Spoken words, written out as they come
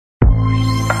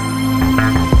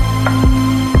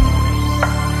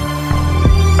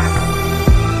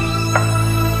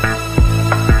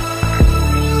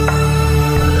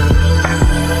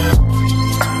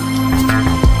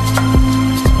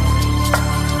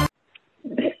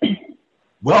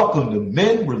Welcome to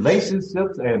Men,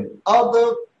 Relationships, and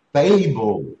Other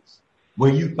Fables,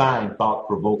 where you find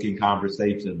thought-provoking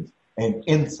conversations and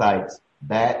insights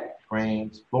that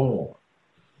transform.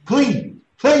 Please,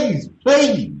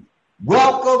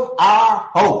 welcome our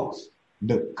host,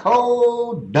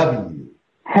 Nicole W.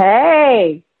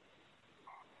 Hey,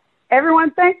 everyone,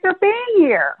 thanks for being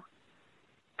here.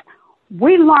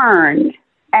 We learn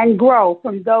and grow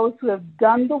from those who have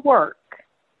done the work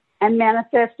and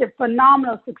manifested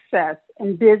phenomenal success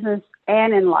in business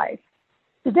and in life.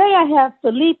 Today I have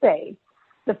Phillipe,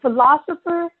 the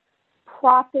philosopher,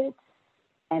 prophet,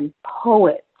 and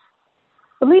poet.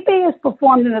 Phillipe has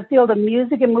performed in the field of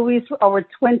music and movies for over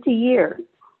 20 years.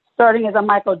 Starting as a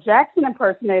Michael Jackson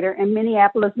impersonator in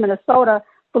Minneapolis, Minnesota,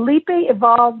 Phillipe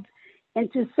evolved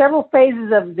into several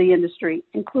phases of the industry,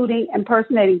 including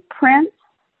impersonating Prince,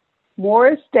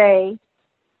 Morris Day,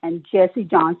 and Jessie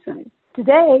Johnson.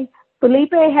 Today,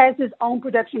 Phillipe has his own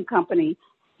production company.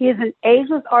 He is an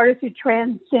ageless artist who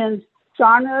transcends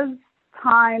genres,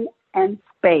 time, and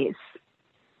space.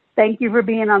 Thank you for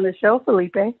being on the show,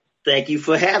 Phillipe. Thank you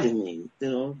for having me.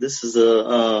 You know, this is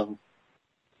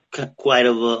quite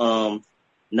of a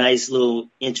nice little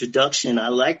introduction. I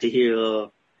like to hear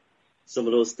some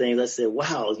of those things. I said,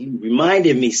 wow, you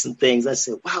reminded me some things. I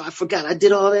said, wow, I forgot I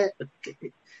did all that.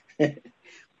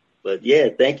 But yeah,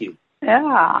 thank you.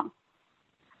 Yeah.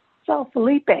 So,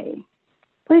 Phillipe,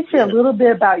 please share a little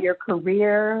bit about your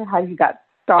career, how you got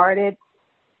started,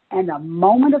 and a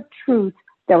moment of truth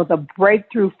that was a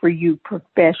breakthrough for you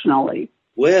professionally.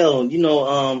 Well, you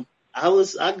know,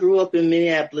 I grew up in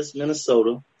Minneapolis,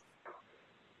 Minnesota,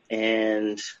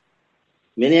 and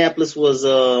Minneapolis was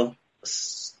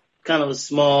kind of a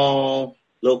small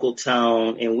local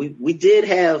town, and we did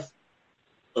have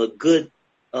a good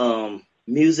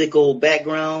musical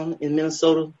background in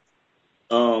Minnesota.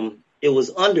 It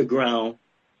was underground.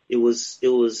 It was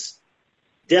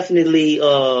definitely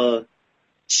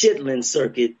Chitlin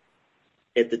circuit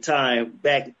at the time,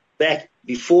 back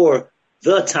before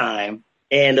the time.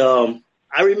 And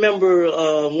I remember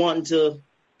wanting to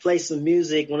play some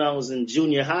music when I was in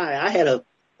junior high. I had a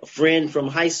friend from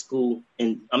high school,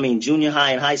 junior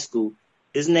high and high school.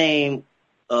 His name,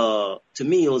 to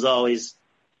me, it was always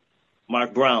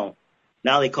Mark Brown.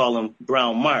 Now they call him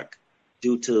Brown Mark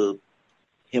due to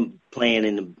him playing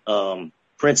in the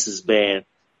Prince's band,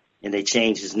 and they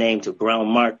changed his name to Brown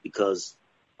Mark because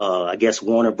I guess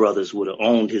Warner Brothers would have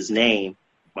owned his name,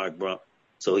 Mark Brown.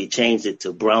 So he changed it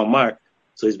to Brown Mark.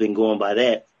 So he's been going by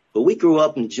that. But we grew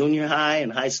up in junior high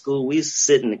and high school. We used to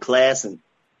sit in the class, and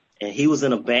he was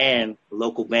in a band, a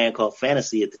local band called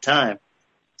Fantasy at the time.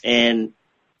 And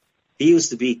he used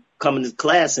to be coming to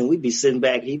class, and we'd be sitting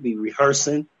back. He'd be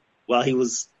rehearsing while he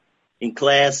was in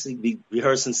class. He'd be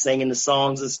rehearsing, singing the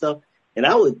songs and stuff. And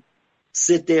I would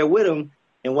sit there with him.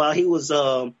 And while he was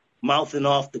mouthing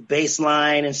off the bass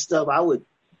line and stuff, I would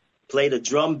play the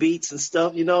drum beats and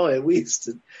stuff, you know, and we used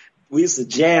to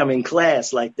jam in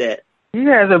class like that. You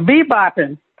guys are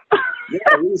bebopping. we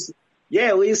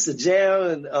used to jam.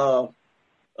 And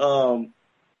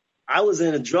I was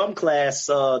in a drum class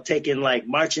taking like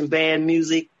marching band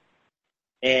music,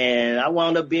 and I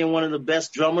wound up being one of the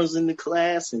best drummers in the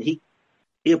class. And he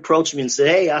approached me and said,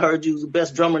 hey, I heard you was the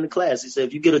best drummer in the class. He said,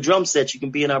 if you get a drum set, you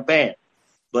can be in our band.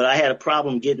 But I had a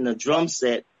problem getting a drum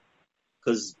set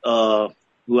because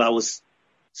who I was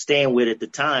staying with at the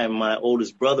time, my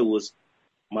oldest brother was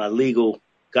my legal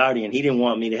guardian. He didn't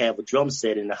want me to have a drum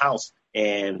set in the house.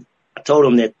 And I told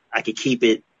him that I could keep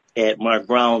it at Mark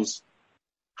Brown's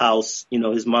house. You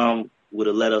know, his mom would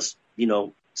have let us, you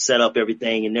know, set up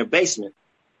everything in their basement.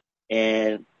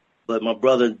 But my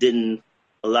brother didn't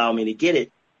allow me to get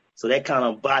it. So that kind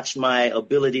of botched my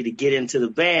ability to get into the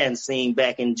band scene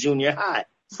back in junior high.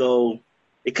 So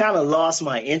it kind of lost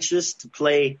my interest to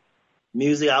play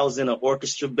music. I was in an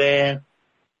orchestra band,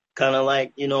 kind of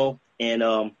like, you know,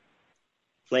 and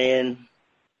playing.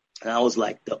 And I was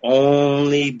like the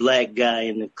only black guy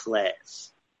in the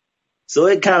class. So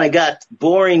it kind of got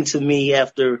boring to me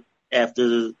after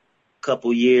a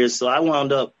couple years. So I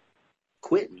wound up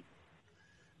quitting,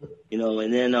 you know,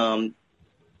 and then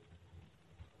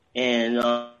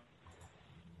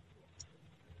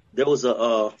there was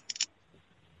a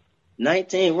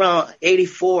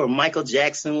 1984, Michael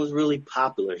Jackson was really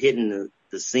popular, hitting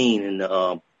the scene in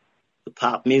the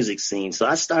pop music scene. So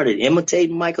I started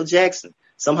imitating Michael Jackson.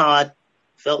 Somehow I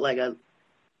felt like I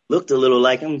looked a little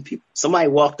like him. Somebody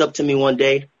walked up to me one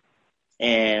day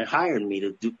and hired me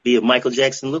to be a Michael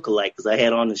Jackson lookalike because I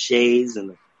had on the shades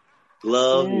and the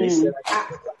glove, and they said I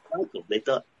looked like Michael. They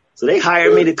thought so. They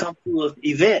hired me to come to an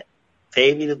event,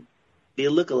 paid me to be a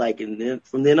lookalike. And then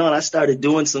from then on, I started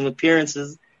doing some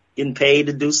appearances, getting paid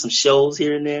to do some shows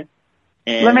here and there.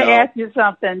 And, let me ask you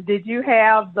something. Did you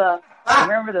have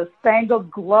remember the spangled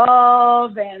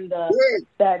glove and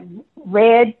that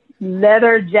red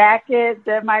leather jacket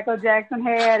that Michael Jackson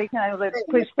had? He kind of like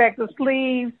pushed back the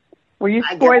sleeves. Were you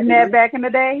sporting that back in the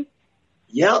day?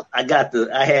 Yep, I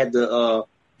had the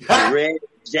red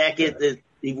jacket that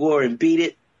he wore and Beat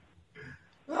It,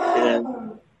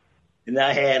 and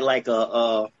I had like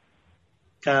a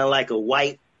kind of like a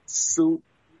white suit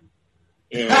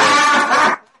and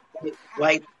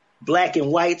black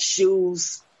and white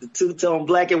shoes, the two-tone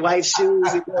black and white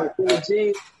shoes. He wore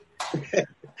jeans.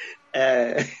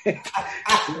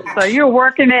 So you were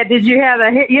working at? Did you have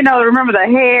remember the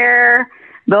hair?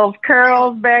 Those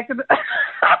curls back in the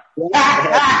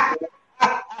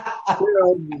a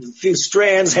few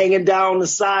strands hanging down the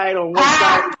side on one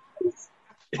side.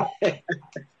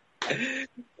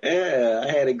 Yeah,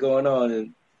 I had it going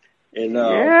on, and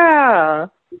where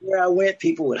I went,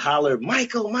 people would holler,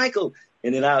 "Michael, Michael!"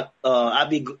 And then I'd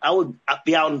be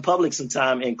out in public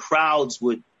sometime, and crowds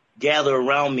would gather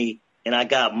around me, and I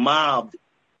got mobbed.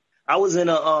 I was in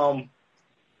a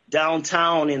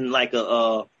downtown in like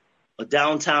a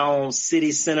downtown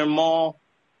city center mall,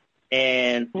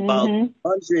 and about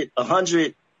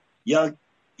 100 young,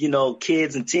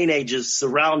 kids and teenagers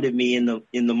surrounded me in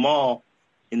the mall,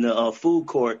 in the food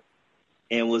court,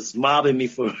 and was mobbing me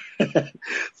for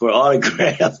for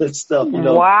autographs and stuff.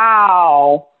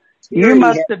 Wow, you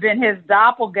must have been his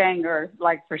doppelganger,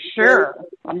 like for sure.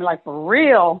 I mean, like for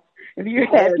real. If you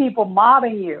had people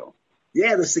mobbing you.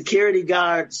 Yeah, the security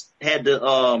guards had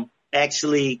to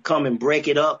actually come and break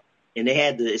it up. And they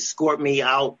had to escort me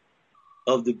out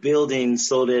of the building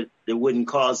so that it wouldn't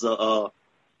cause too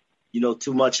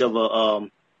much of a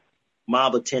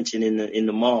mob attention in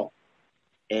the mall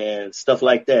and stuff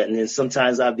like that. And then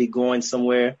sometimes I'd be going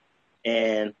somewhere,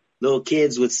 and little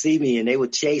kids would see me and they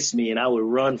would chase me, and I would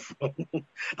run run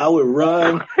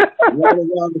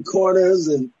around the corners,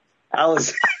 and I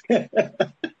was.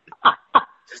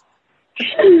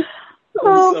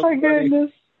 Oh my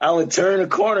goodness. I would turn a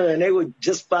corner, and they would,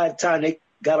 just by the time they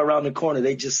got around the corner,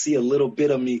 they just see a little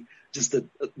bit of me, just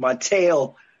my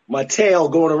tail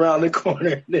going around the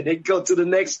corner. And then they'd go to the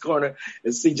next corner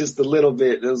and see just a little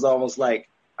bit. It was almost like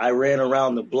I ran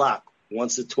around the block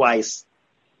once or twice.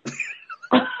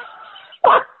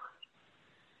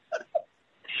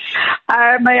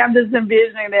 I'm just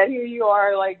envisioning that here you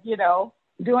are, like,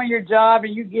 doing your job,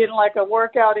 and you getting like a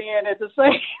workout in at the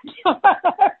same time.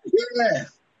 Yeah.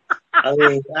 I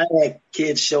mean, I had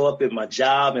kids show up at my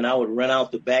job, and I would run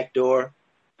out the back door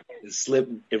and slip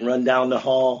and run down the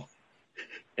hall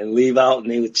and leave out, and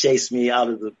they would chase me out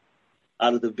of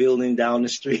the building down the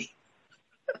street.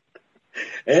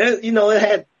 And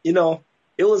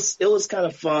it was kind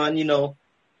of fun,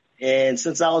 And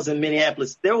since I was in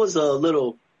Minneapolis, there was a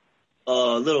little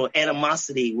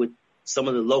animosity with some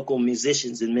of the local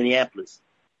musicians in Minneapolis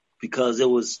because it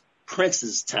was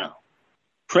Prince's town.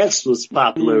 Prince was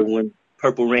popular when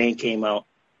Purple Rain came out,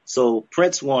 so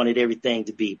Prince wanted everything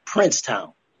to be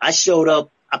Princetown. I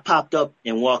popped up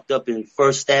and walked up in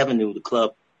First Avenue, the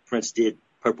club Prince did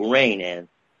Purple Rain in,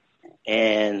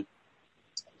 and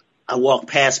I walked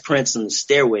past Prince in the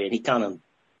stairway, and he kind of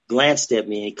glanced at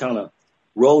me, and he kind of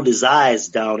rolled his eyes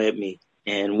down at me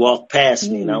and walked past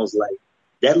me, and I was like,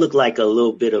 that looked like a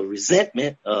little bit of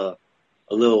resentment, a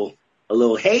little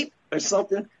hate or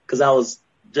something, because I was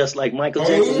just like Michael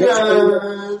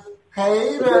Jackson.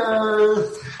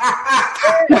 Haters.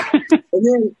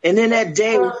 and then that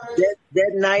day,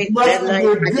 that night, that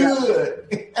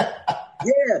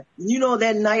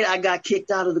night I got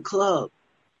kicked out of the club.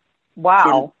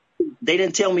 Wow. They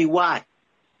didn't tell me why.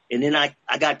 And then I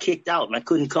got kicked out, and I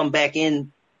couldn't come back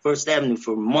in First Avenue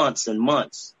for months and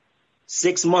months.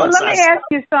 6 months. Well, let me ask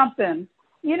you something.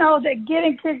 That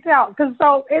getting kicked out, because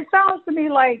so it sounds to me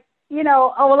like,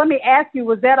 let me ask you,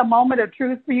 was that a moment of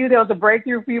truth for you? There was a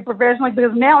breakthrough for you professionally?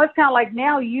 Because now it's kind of like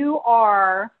now you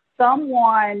are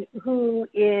someone who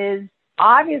is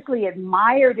obviously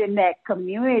admired in that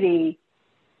community,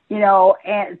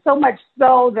 and so much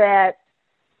so that,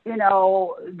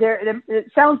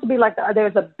 it sounds to be like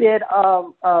there's a bit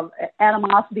of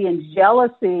animosity and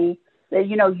jealousy that,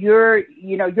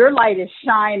 your light is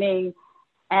shining,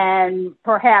 and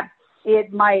perhaps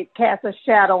it might cast a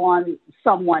shadow on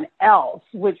someone else,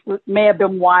 which may have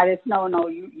been why it's no,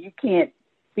 you can't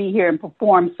be here and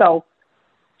perform. So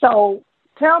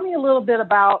tell me a little bit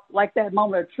about like that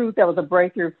moment of truth that was a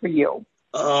breakthrough for you.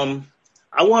 I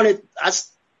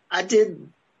did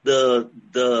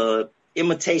the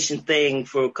imitation thing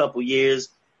for a couple years,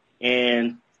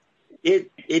 and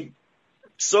it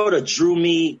sort of drew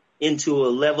me into a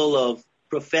level of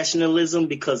professionalism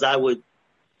because I would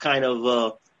kind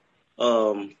of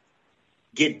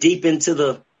get deep into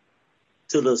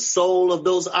the soul of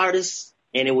those artists,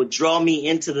 and it would draw me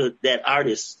into that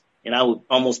artist, and I would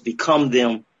almost become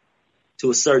them to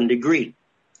a certain degree.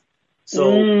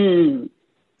 So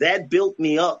that built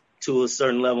me up to a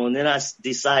certain level, and then I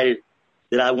decided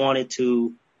that I wanted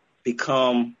to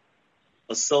become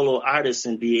a solo artist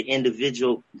and be an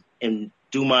individual and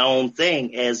do my own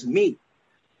thing as me.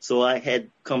 So I had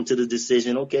come to the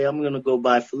decision, okay, I'm going to go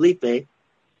by Phillipe,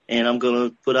 and I'm going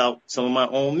to put out some of my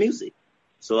own music.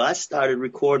 So I started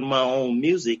recording my own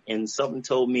music, and something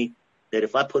told me that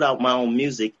if I put out my own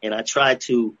music and I try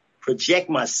to project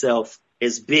myself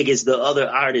as big as the other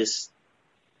artists,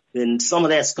 then some of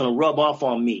that's going to rub off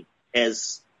on me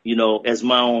as, you know, as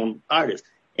my own artist.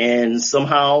 And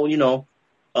somehow, you know,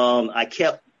 I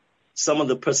kept some of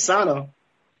the persona,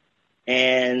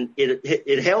 and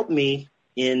it helped me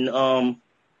in a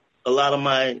lot of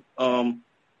my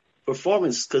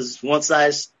performance, because once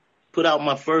I put out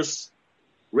my first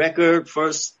record,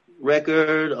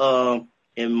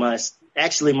 and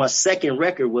my second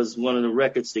record was one of the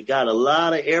records that got a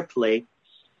lot of airplay.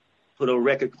 Put a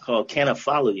record called Can I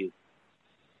Follow You?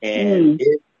 And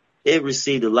it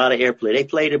received a lot of airplay. They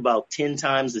played it about 10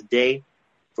 times a day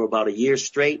for about a year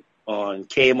straight on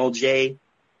KMOJ,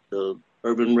 the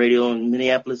urban radio in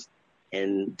Minneapolis,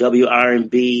 and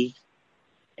WRNB,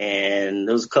 and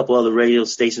there was a couple other radio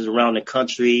stations around the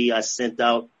country I sent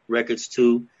out records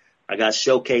to. I got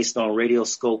showcased on Radio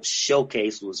Scope.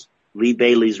 Showcase was Lee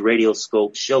Bailey's Radio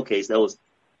Scope Showcase. That was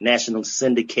national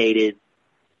syndicated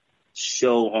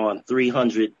show on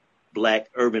 300 black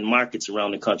urban markets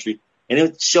around the country. And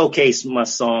it showcased my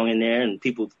song in there, and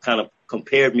people kind of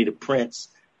compared me to Prince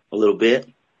a little bit.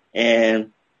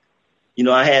 And, you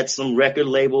know, I had some record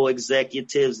label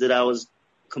executives that I was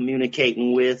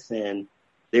communicating with, and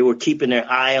they were keeping their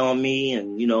eye on me.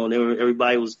 And, you know,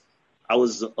 I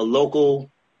was a local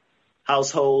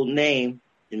household name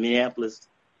in Minneapolis.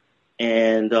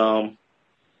 And,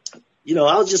 you know,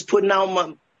 I was just putting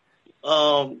out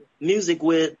my music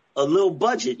with a little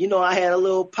budget. You know, I had a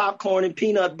little popcorn and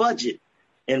peanut budget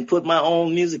and put my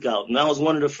own music out. And I was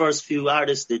one of the first few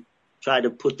artists that tried to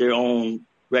put their own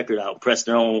record out, press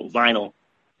their own vinyl,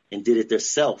 and did it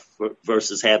themselves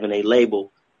versus having a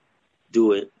label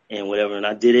do it and whatever. And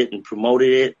I did it and promoted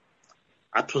it.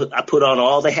 I put on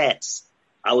all the hats.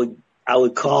 I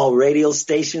would call radio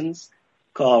stations,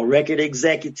 call record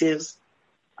executives.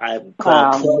 I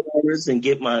call club owners and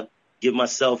get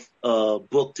myself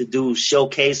booked to do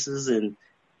showcases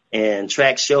and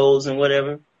track shows and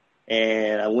whatever.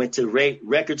 And I went to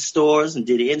record stores and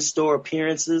did in-store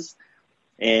appearances.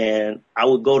 And I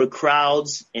would go to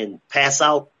crowds and pass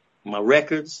out my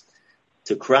records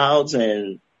to crowds.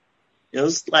 And it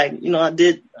was like, you know, I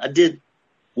did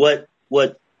what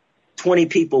 20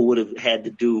 people would have had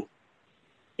to do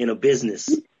in a business.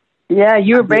 Yeah,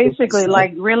 you're basically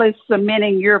like really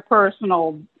cementing your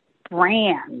personal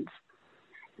brand.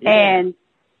 Yeah. And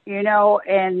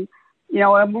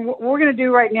what we're going to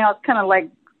do right now is kind of like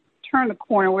turn the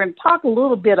corner. We're going to talk a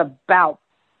little bit about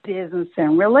business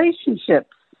and relationships.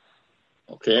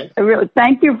 Okay. I really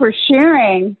thank you for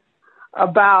sharing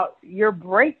about your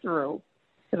breakthrough,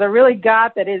 because I really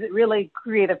got that it really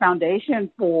create a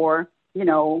foundation for, you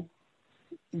know,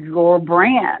 your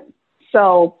brand.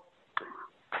 So,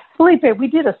 Phillipe, we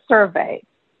did a survey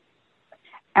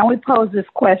and we posed this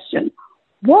question.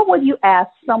 What would you ask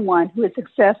someone who is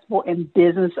successful in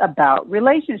business about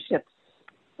relationships?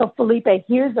 So, Phillipe,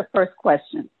 here's the first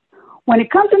question. When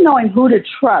it comes to knowing who to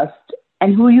trust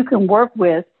and who you can work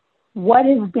with, what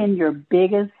has been your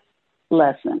biggest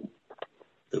lesson?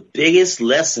 The biggest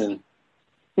lesson?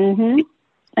 Mm-hmm.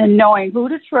 And knowing who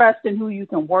to trust and who you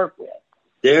can work with.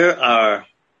 There are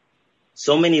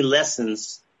so many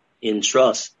lessons in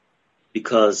trust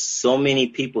because so many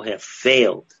people have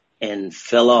failed and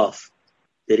fell off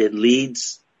that it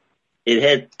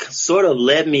had sort of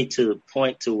led me to the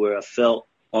point to where I felt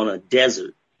on a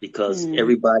desert because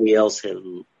everybody else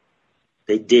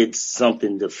they did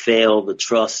something to fail the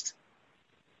trust.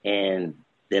 And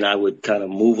then I would kind of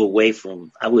move away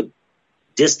I would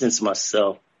distance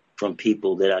myself from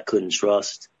people that I couldn't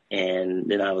trust. And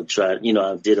then I would try, you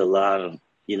know, I did a lot of,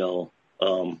 you know,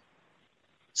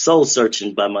 soul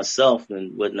searching by myself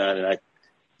and whatnot. And I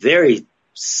very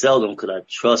seldom could I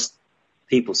trust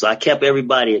people. So I kept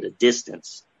everybody at a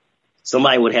distance.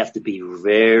 Somebody would have to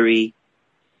be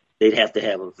they'd have to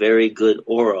have a very good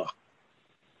aura,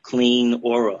 clean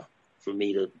aura for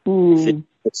me to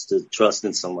trust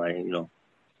in somebody, you know.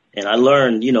 And I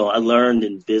learned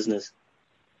in business,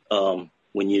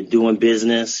 when you're doing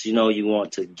business, you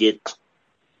want to get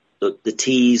the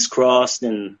T's crossed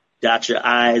and dot your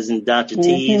I's and dot your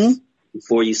T's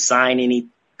before you sign any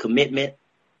commitment.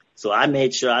 So I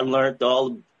made sure I learned all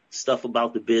the stuff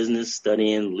about the business,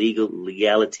 studying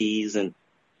legalities and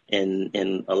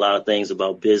a lot of things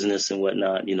about business and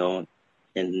whatnot,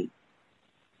 and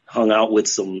hung out with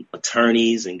some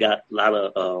attorneys and got a lot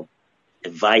of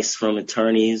advice from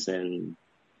attorneys. And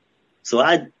so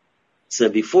I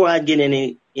said, before I get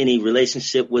any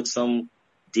relationship with some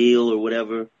deal or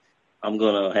whatever, I'm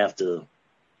going to have to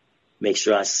make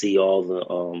sure I see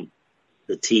all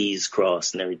the T's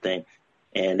crossed and everything.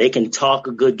 And they can talk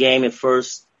a good game at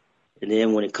first. And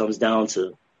then when it comes down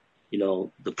to,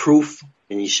 the proof,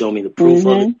 and you show me the proof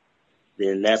of it,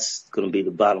 then that's going to be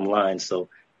the bottom line. So,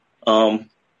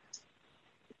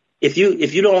 if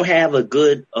you don't have a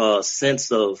good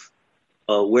sense of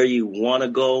where you want to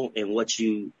go and what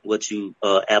you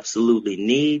absolutely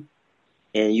need,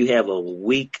 and you have a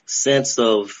weak sense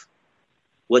of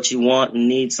what you want and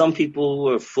need, some people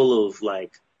are full of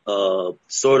like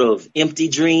sort of empty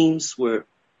dreams where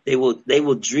they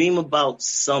will dream about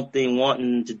something,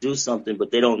 wanting to do something,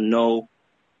 but they don't know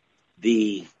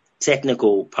the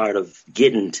technical part of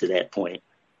getting to that point.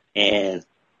 And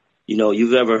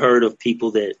you've ever heard of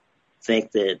people that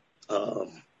think that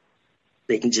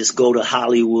they can just go to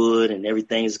Hollywood and they're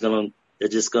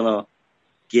just gonna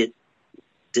get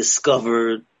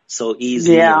discovered so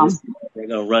easy. Yeah. They're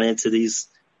gonna run into these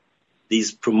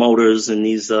promoters and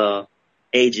these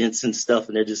agents and stuff,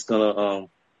 and they're just gonna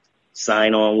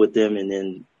sign on with them and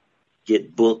then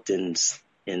get booked and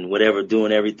whatever,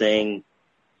 doing everything.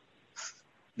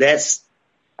 That's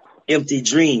empty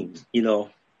dream,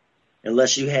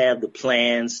 unless you have the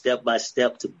plan step by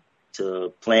step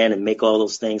to plan and make all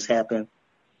those things happen,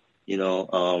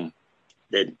 And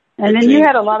then you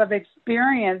had a lot of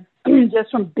experience just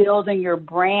from building your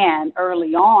brand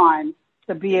early on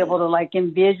to be able to like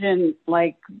envision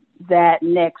like that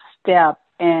next step.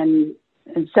 And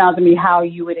it sounds to me how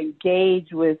you would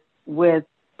engage with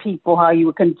people, how you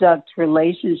would conduct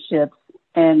relationships,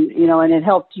 and it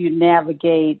helped you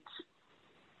navigate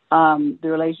the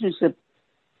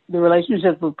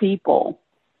relationships with people.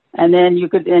 And then you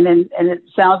could, and it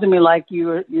sounds to me like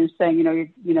you're saying,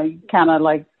 you kind of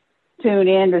like tune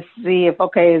in to see if,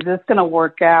 okay, is this going to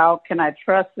work out? Can I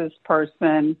trust this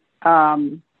person?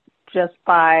 Just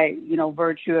by,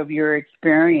 virtue of your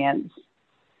experience,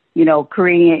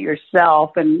 creating it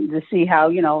yourself, and to see how,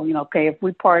 okay, if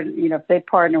we partner, if they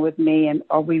partner with me, and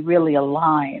are we really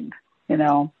aligned?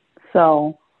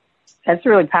 So that's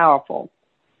really powerful.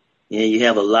 Yeah, you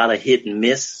have a lot of hit and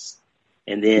miss,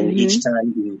 and then each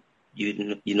time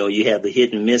you have the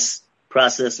hit and miss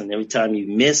process, and every time you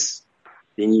miss,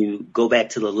 then you go back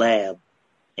to the lab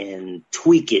and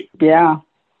tweak it. Yeah.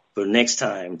 For next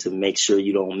time to make sure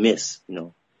you don't miss.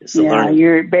 It's a learning.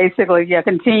 You're basically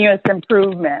continuous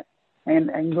improvement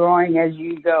and growing as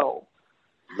you go.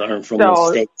 Learn from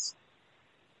mistakes.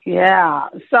 Yeah.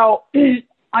 So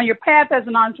on your path as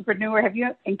an entrepreneur, have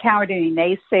you encountered any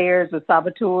naysayers or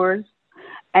saboteurs?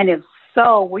 And if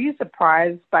so, were you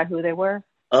surprised by who they were?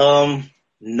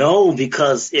 No,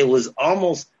 because it was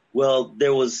almost,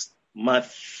 there was my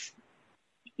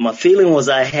feeling was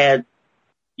I had,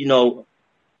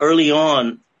 early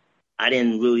on, I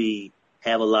didn't really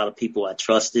have a lot of people I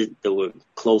trusted that were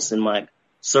close in my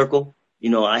circle.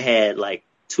 I had like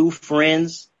 2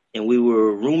 friends, and we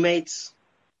were roommates,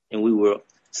 and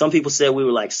some people said we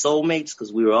were like soulmates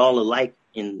because we were all alike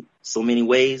in so many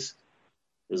ways.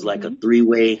 It was like a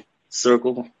 3-way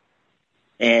circle.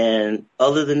 And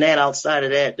other than that, outside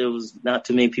of that, there was not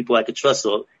too many people I could trust.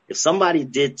 So if somebody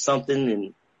did something,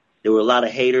 and there were a lot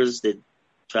of haters that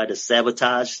tried to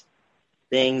sabotage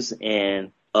things,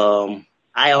 and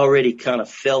I already kind of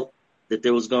felt that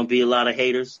there was going to be a lot of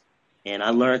haters, and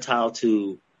I learned how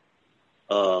to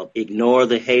ignore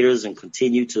the haters and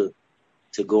continue to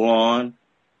go on.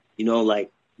 Like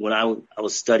when I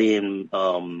was studying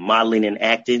modeling and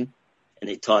acting, and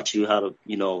they taught you how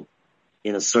to,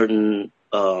 in a certain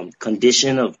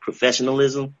condition of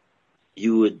professionalism,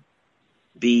 you would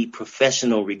be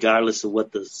professional regardless of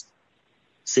what the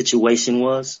situation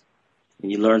was, and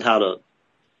you learned how to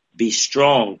be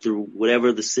strong through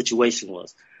whatever the situation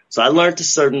was. So I learned a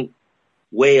certain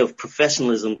way of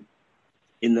professionalism.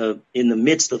 In the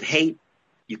midst of hate,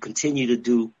 you continue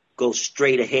to go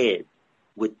straight ahead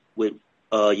with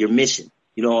your mission.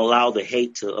 You don't allow the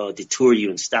hate to detour you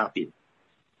and stop you.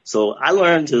 So I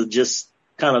learned to just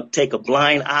kind of take a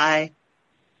blind eye,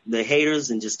 the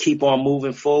haters, and just keep on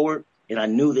moving forward. And I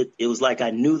knew that it was like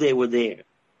I knew they were there.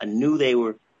 I knew they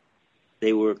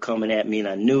were coming at me, and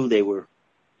I knew they were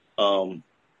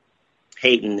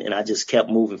hating, and I just kept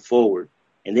moving forward.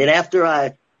 And then after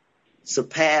I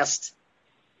surpassed,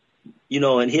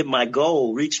 and hit my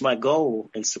goal, reached my goal,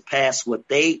 and surpassed what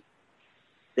they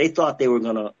thought they were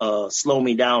gonna slow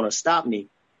me down or stop me.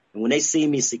 And when they see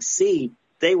me succeed,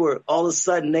 they were all of a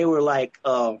sudden they were like,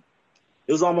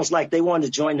 it was almost like they wanted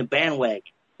to join the bandwagon.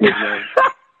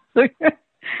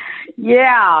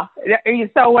 Yeah.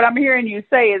 So what I'm hearing you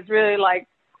say is really like,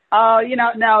 oh,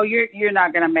 no, you're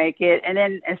not gonna make it. And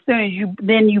then as soon as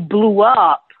you blew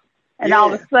up, and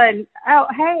all of a sudden, oh,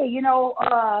 hey,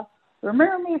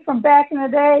 remember me from back in the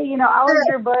day? I was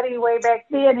your buddy way back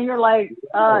then, and you're like,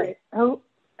 who?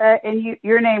 And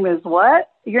your name is what?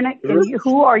 Your name? And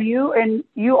who are you? And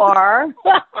you are.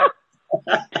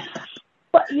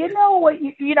 But what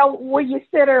what you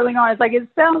said early on is like it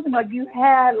sounds like you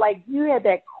had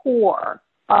that core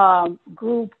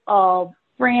group of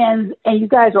friends, and you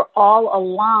guys are all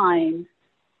aligned,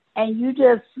 and you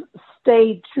just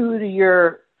stayed true to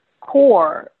your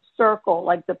core circle,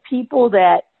 like the people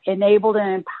that enabled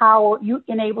and empowered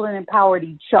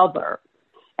each other.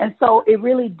 And so it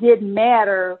really didn't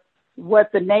matter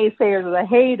what the naysayers or the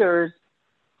haters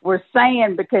were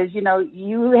saying, because,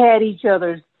 you had each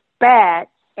other's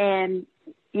back, and,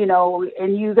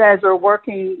 and you guys are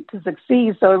working to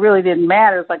succeed. So it really didn't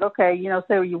matter. It's like, okay,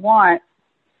 say what you want,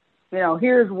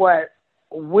 here's what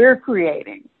we're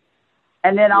creating.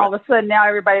 And then all of a sudden now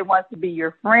everybody wants to be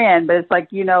your friend, but it's like,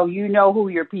 you know who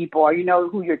your people are,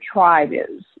 who your tribe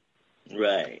is.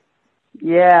 Right.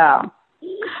 Yeah.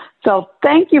 So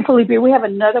thank you, Phillipe. We have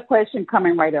another question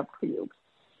coming right up for you.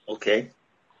 Okay.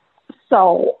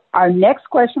 So our next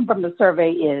question from the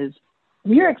survey is,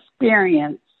 in your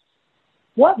experience,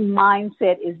 what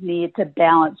mindset is needed to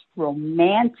balance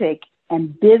romantic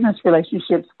and business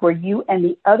relationships where you and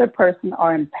the other person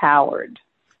are empowered?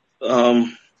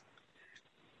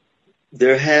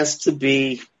 There has to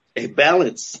be a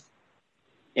balance,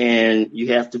 and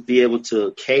you have to be able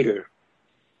to cater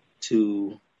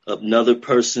to another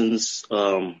person's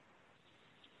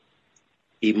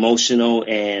emotional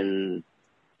and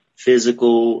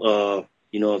physical,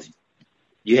 if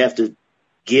you have to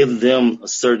give them a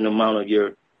certain amount of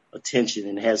your attention,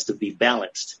 and it has to be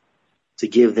balanced to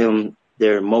give them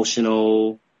their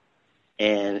emotional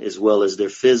and as well as their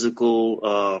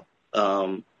physical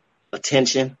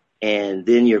attention. And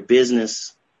then your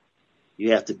business,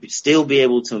 you have to still be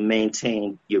able to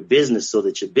maintain your business so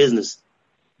that your business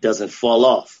doesn't fall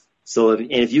off. So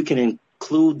if you can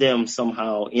include them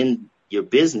somehow in your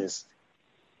business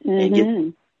and get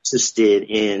interested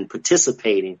in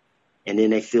participating, and then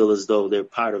they feel as though they're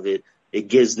part of it, it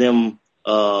gives them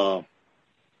a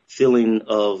feeling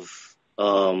of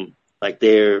like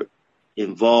they're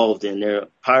involved and they're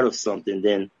part of something,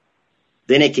 then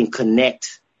it can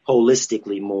connect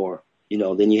holistically more,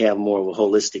 then you have more of a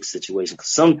holistic situation.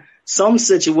 Some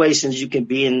situations you can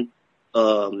be in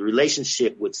a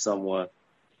relationship with someone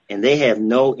and they have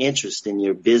no interest in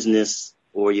your business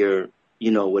or your,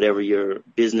 whatever your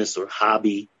business or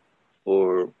hobby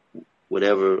or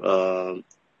whatever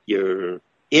your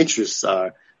interests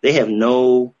are. They have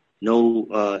no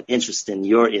interest in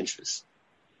your interests.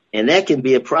 And that can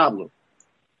be a problem.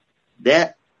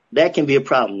 That can be a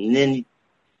problem. And then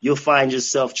you'll find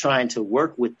yourself trying to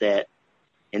work with that,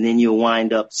 and then you'll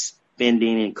wind up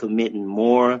spending and committing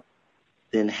more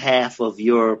than half of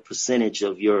your percentage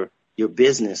of your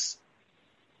business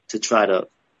to try to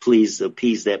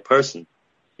appease that person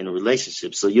in a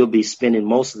relationship. So you'll be spending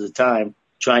most of the time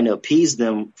trying to appease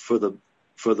them for the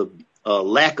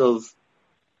lack of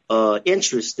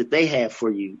interest that they have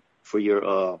for you, for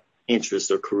your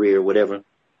interest or career, whatever.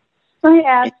 Let me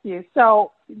ask you,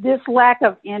 so this lack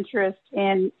of interest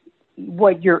in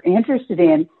what you're interested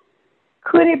in,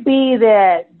 could it be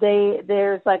that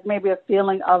there's like maybe a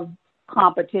feeling of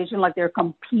competition, like they're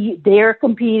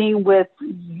competing with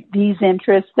these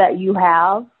interests that you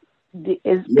have? Could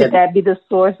that be the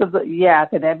source of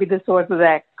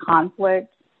that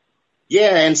conflict?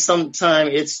 Yeah, and sometimes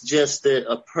it's just that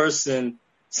a person,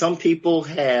 some people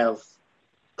have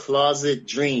closet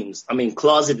visions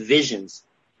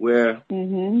where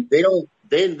they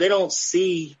don't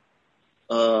see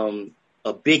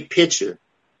a big picture.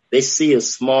 They see a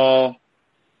small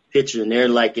picture, and they're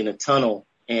like in a tunnel,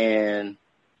 and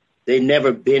they've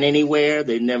never been anywhere.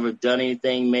 They've never done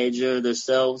anything major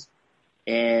themselves.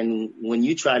 And when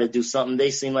you try to do something,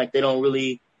 they seem like they don't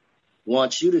really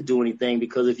want you to do anything,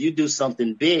 because if you do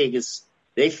something big,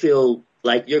 they feel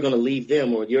like you're going to leave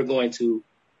them, or you're going to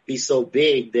be so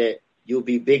big that you'll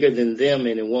be bigger than them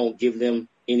and it won't give them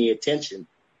any attention.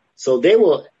 So they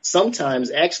will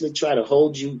sometimes actually try to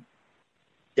hold you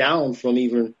down from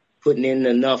even putting in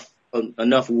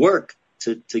enough work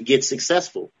to get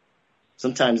successful.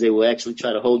 Sometimes they will actually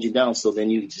try to hold you down, so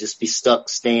then you just be stuck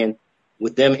staying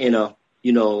with them in a,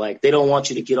 like they don't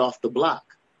want you to get off the block.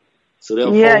 So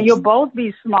you'll both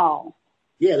be small.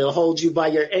 Yeah, they'll hold you by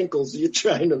your ankles. You're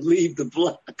trying to leave the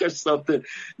block or something.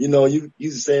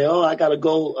 You say, oh, I got to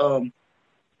go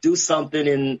do something,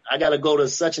 and I got to go to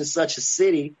such and such a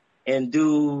city and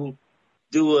do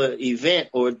a event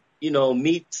or,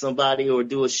 meet somebody or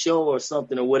do a show or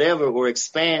something or whatever, or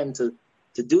expand to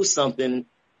do something.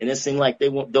 And it seems like they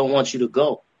don't want you to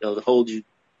go. They'll hold you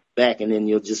back, and then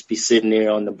you'll just be sitting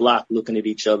there on the block looking at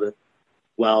each other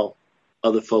while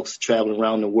other folks are traveling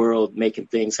around the world making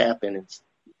things happen.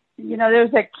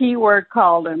 There's a key word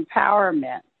called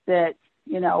empowerment that,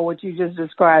 what you just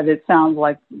described, it sounds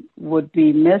like would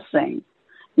be missing.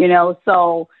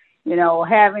 So,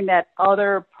 having that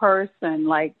other person,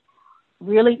 like,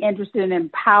 really interested in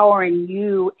empowering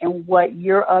you and what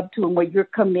you're up to and what you're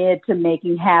committed to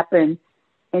making happen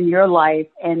in your life.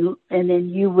 And then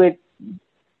you would,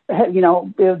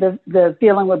 the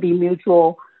feeling would be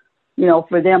mutual,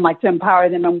 for them, like to empower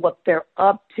them in what they're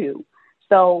up to.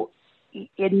 So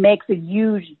it makes a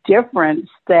huge difference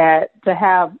that to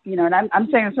have, and I'm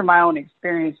saying this from my own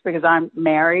experience because I'm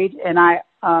married and I,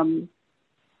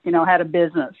 had a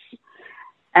business.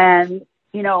 And,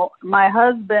 my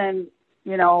husband,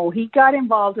 he got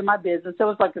involved in my business. It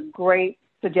was like a great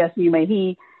suggestion you made.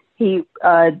 He did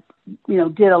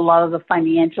a lot of the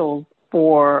financials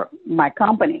for my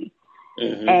company.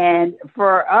 Mm-hmm. And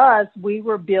for us, we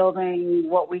were building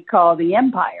what we call the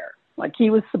empire. Like he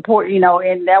was supporting,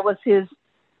 and that was his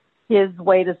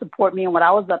way to support me and what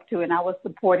I was up to. And I was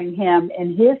supporting him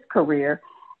in his career.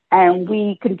 And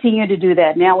we continue to do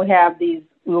that. Now we have these,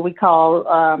 what we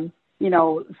call,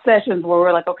 sessions where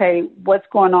we're like, okay, what's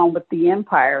going on with the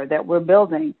empire that we're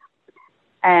building?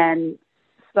 And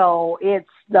so it's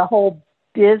the whole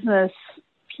business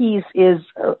piece is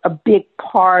a big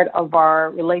part of our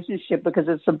relationship because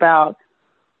it's about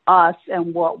us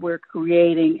and what we're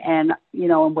creating and,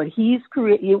 and what he's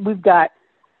creating. We've got,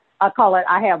 I call it,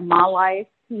 I have my life,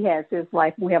 he has his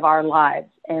life, we have our lives.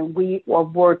 And we are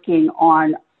working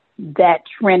on that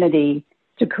trinity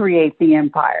to create the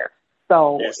empire.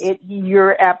 So yes.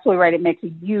 You're absolutely right. It makes a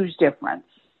huge difference.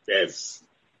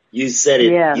 You said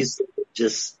it. Yeah. You said it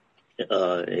just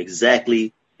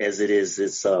exactly as it is.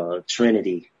 It's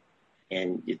Trinity,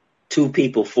 and two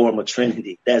people form a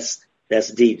Trinity. That's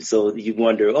deep. So you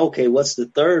wonder, okay, what's the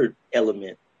third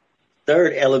element?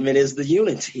 Third element is the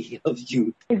unity of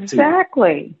you.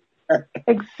 Exactly.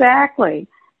 Exactly.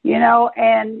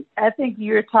 And I think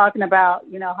you're talking about,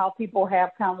 how people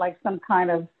have kind of like some kind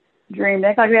of dream.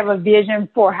 They have a vision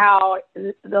for how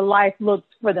the life looks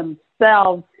for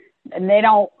themselves, and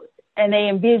they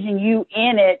envision you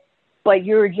in it, but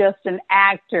you're just an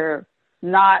actor,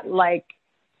 not like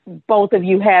both of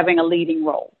you having a leading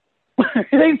role.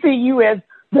 They see you as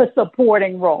the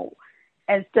supporting role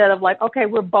instead of like, okay,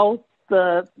 we're both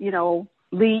the,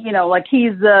 lead, like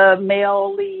he's the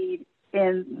male lead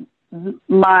in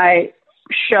my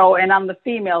show and I'm the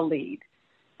female lead.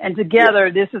 And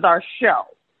together, This is our show.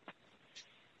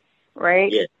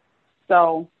 Right? Yeah.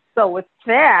 So with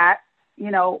that,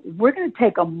 we're going to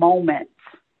take a moment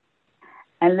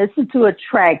and listen to a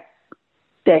track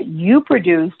that you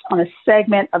produced on a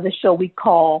segment of the show we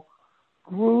call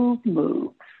Groove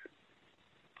Moves.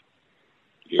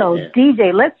 Yeah. So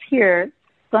DJ, let's hear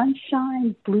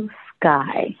Sunshine Blue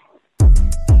Sky.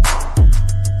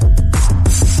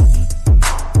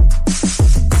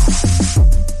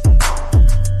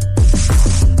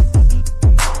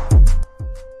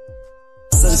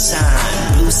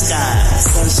 Sunshine, blue sky,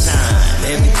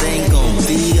 sunshine, everything gon'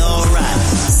 be alright.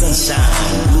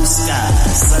 Sunshine, blue sky,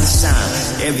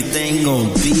 sunshine, everything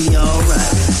gon' be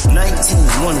alright.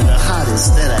 19, one of the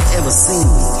hottest that I ever seen.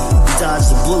 We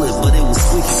dodged a bullet, but it was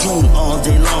squeaky clean all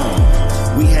day long.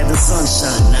 We had the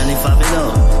sunshine, 95 and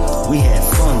up. We had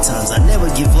fun times, I never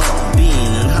give up, being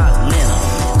in hot Atlanta.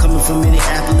 Coming from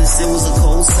Minneapolis, it was a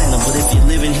cold Santa, but if you're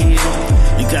living here,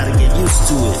 you gotta get used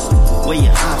to it. Weigh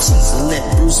your options and let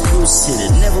Bruce hit it.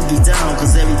 Never be down,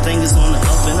 cause everything is on the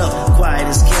up and up. Quiet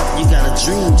as kept, you got a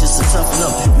dream just to toughen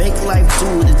up. Make life do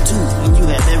what it do when you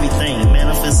have everything.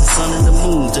 Manifest the sun and the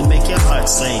moon to make your heart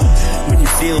sing. When you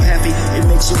feel happy, it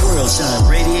makes your world shine.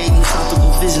 Radiating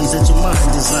comfortable visions that your mind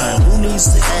designed. Who needs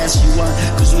to ask you why?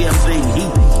 Cause you have baby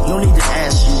heat. No need to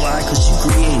ask you why, cause you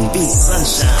creating beats.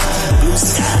 Sunshine, blue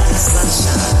sky,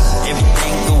 sunshine,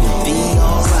 everything gon' be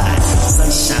alright.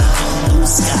 Sunshine, blue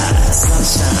sky,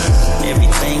 sunshine,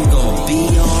 everything gon'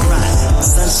 be alright.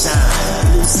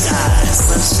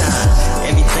 sunshine,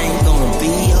 everything gonna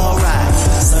be alright.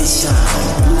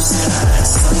 Sunshine, blue sky,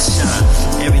 sunshine,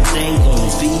 everything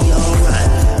gonna be alright.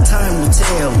 Time will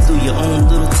tell through your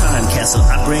own little time capsule.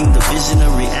 I bring the vision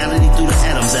of reality through the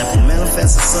atoms that will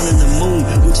manifest the sun and the moon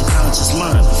with your conscious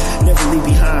mind. Never leave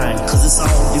behind, cause it's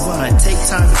all divine. Take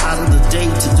time out of the day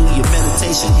to do your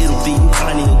meditation. It'll be your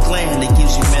pineal gland that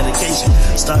gives you medication.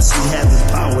 Start see having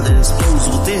power that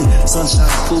explodes within. Sunshine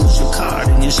pulls your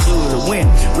card and you're sure to win.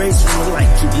 Raise from the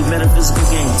light, keep your metaphysical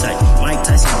game tight. Mike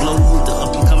Tyson blow with the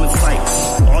up and coming fight.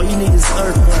 All you need is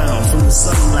earth ground from the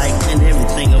sunlight, and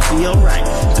everything will be alright.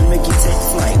 To make you take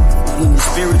flight. When you're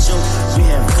spiritual, we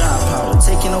have God power,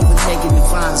 taking over negative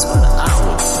vibes by the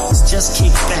hour. So just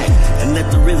kick back and let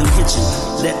the rhythm hit you.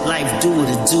 Let life do what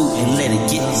it do and let it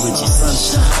get with you.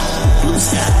 Sunshine, blue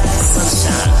sky,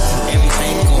 sunshine,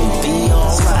 everything gonna be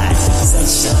alright.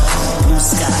 Sunshine, blue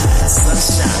sky,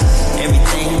 sunshine,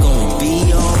 everything gonna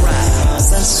be alright.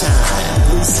 Sunshine,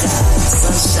 blue sky,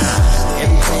 sunshine,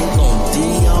 everything gonna be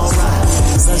alright.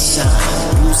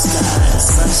 Sunshine, blue sky,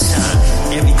 sunshine,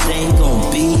 everything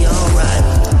gonna be alright.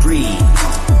 Breathe,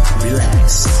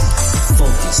 relax,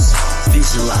 focus,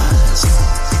 visualize.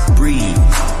 Breathe,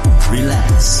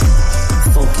 relax,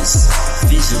 focus,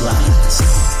 visualize.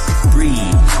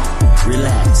 Breathe,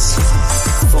 relax,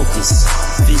 focus,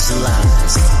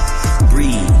 visualize.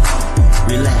 Breathe,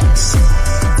 relax,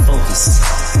 focus,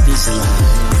 visualize.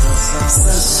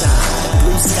 Sunshine,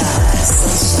 blue sky,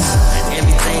 sunshine,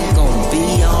 everything gonna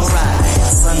be alright.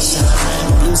 Sunshine,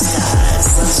 blue sky,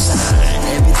 sunshine,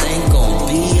 everything gonna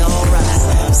be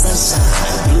alright.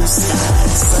 Sunshine, blue sky,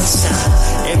 sunshine,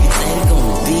 everything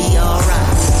gonna be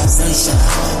alright.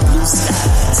 Sunshine, blue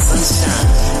sky, sunshine,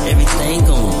 everything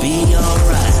gonna be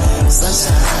alright.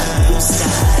 Sunshine, blue sky,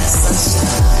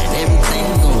 sunshine, everything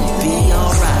gonna be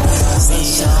alright.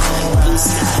 Sunshine, blue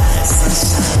sky,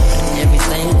 sunshine,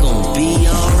 everything gonna be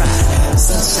alright.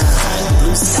 Sunshine,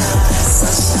 blue sky,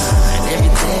 sunshine,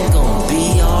 everything gonna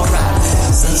be alright.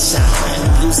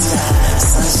 Sunshine, blue sky,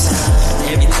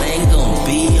 sunshine, everything gonna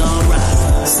be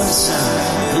alright.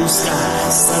 Sunshine, blue sky,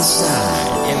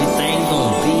 sunshine, everything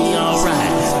gonna be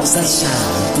alright.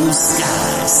 Sunshine, blue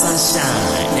sky,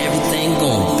 sunshine, everything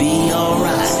gonna be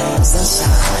alright.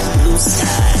 Sunshine, blue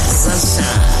sky,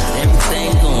 sunshine,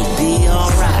 everything gonna be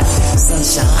alright.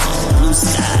 Sunshine, blue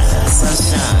sky,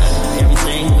 sunshine,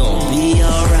 everything gonna be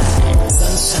alright.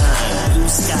 Sunshine, blue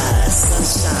sky,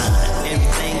 sunshine,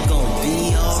 everything gonna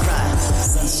be alright.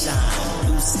 Sunshine,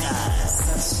 blue sky,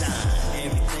 sunshine,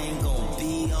 everything gonna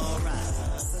be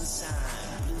alright.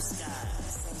 Sunshine, blue sky,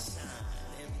 sunshine,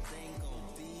 everything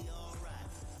gonna be alright.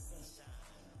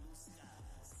 Sunshine, blue sky,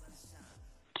 sunshine.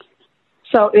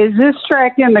 So is this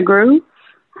track in the groove?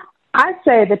 I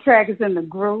say the track is in the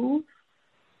groove.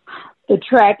 The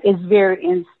track is very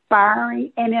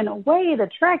inspiring, and in a way, the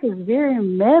track is very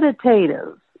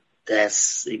meditative.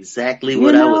 That's exactly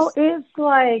what I was. It's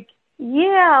like,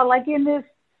 yeah, like in this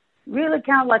really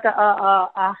kind of like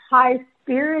a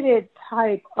high-spirited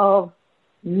type of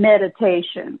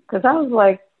meditation. Because I was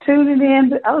like tuning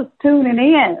in.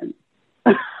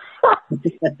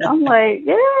 I'm like,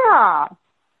 yeah,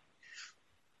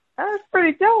 that's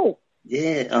pretty dope.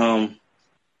 Yeah.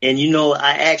 And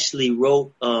I actually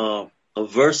wrote a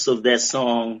verse of that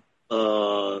song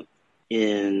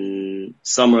in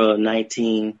summer of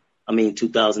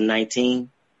 2019.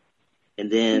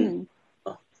 And then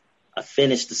I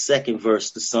finished the second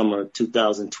verse the summer of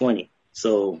 2020.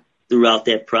 So throughout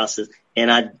that process,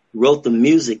 and I wrote the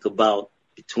music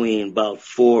between about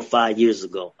 4 or 5 years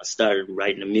ago. I started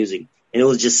writing the music, and it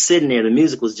was just sitting there. The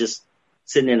music was just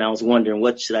sitting there, and I was wondering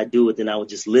what should I do with it. And I would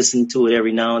just listen to it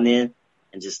every now and then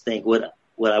and just think what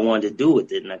I wanted to do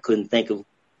with it. And I couldn't think of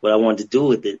what I wanted to do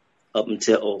with it up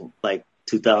until like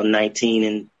 2019.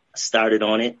 And I started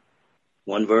on it,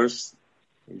 one verse,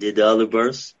 and did the other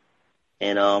verse.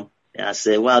 And I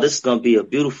said, wow, this is going to be a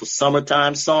beautiful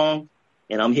summertime song.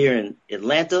 And I'm here in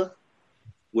Atlanta,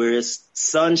 where it's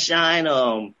sunshine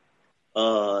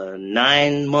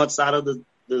 9 months out of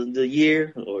the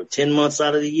year, or 10 months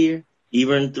out of the year.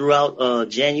 Even throughout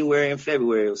January and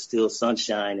February, it was still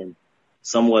sunshine and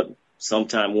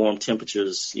sometime warm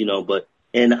temperatures,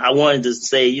 and I wanted to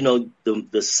say,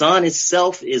 the sun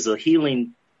itself is a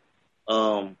healing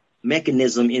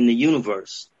mechanism in the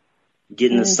universe.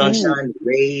 Getting the sunshine, the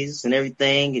rays and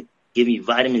everything, giving you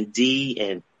vitamin D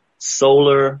and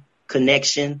solar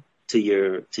connection to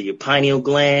your pineal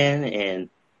gland. And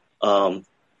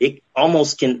it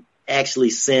almost can actually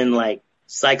send like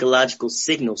psychological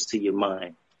signals to your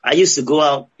mind. I used to go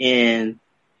out and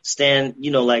stand,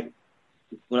 like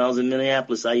when I was in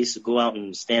Minneapolis, I used to go out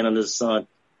and stand under the sun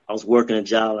I was working a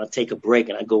job, I'd take a break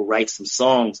and I'd go write some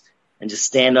songs and just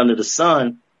stand under the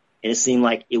sun. And it seemed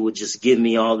like it would just give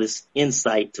me all this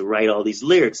insight to write all these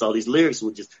lyrics. All these lyrics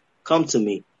would just come to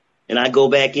me. And I go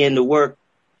back into work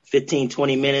 15,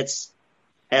 20 minutes,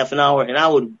 half an hour, and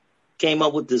I came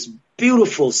up with this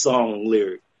beautiful song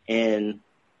lyric. And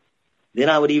then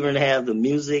I would even have the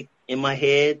music in my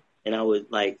head, and I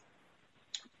would like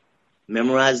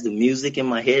memorize the music in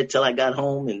my head till I got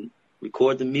home and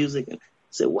record the music and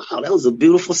say, wow, that was a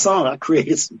beautiful song. I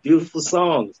created some beautiful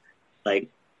songs, like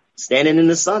standing in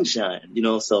the sunshine, you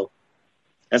know. So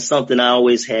that's something I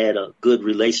always had a good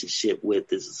relationship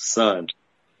with, is the sun.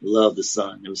 Love the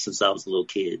sun ever since I was a little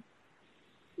kid.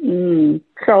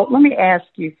 So let me ask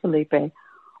you, Phillipe,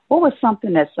 what was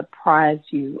something that surprised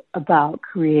you about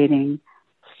creating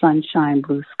Sunshine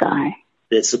Blue Sky?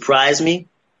 That surprised me?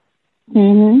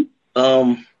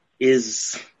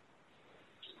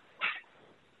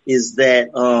 Is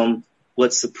that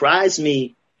what surprised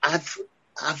me? I've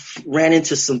ran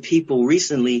into some people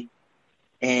recently,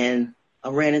 and I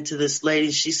ran into this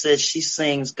lady. She said she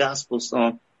sings gospel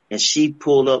song, and she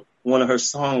pulled up one of her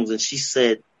songs, and she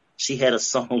said she had a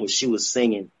song where she was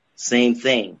singing same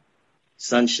thing,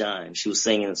 Sunshine. She was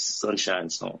singing a Sunshine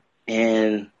song,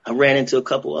 and I ran into a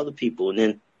couple other people, and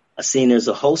then I seen there's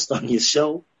a host on your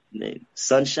show named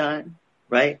Sunshine,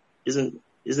 right? Isn't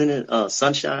it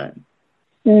Sunshine?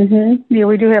 Yeah,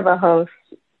 we do have a host.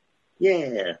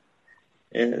 Yeah.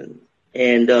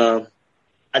 And I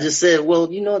just said,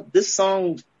 well, you know, this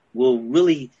song will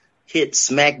really hit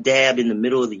smack dab in the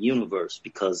middle of the universe,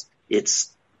 because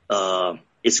it's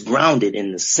grounded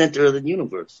in the center of the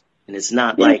universe. And it's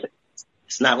not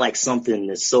like something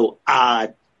that's so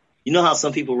odd. You know how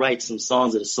some people write some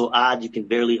songs that are so odd you can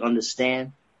barely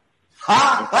understand?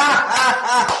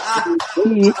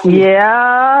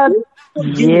 Yeah.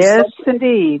 Yes,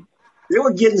 indeed. They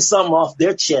were getting something off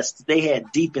their chest that they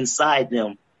had deep inside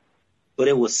them, but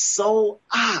it was so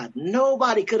odd.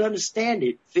 Nobody could understand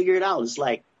it, figure it out. It's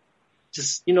like,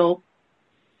 just, you know,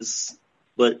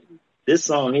 but this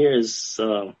song here is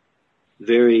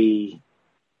very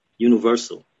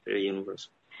universal, very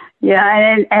universal.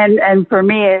 Yeah, and for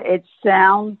me, it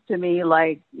sounds to me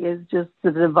like it's just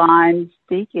the divine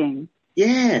speaking.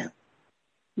 Yeah.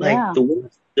 Like the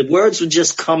words were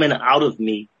just coming out of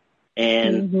me.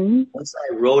 And once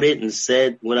I wrote it and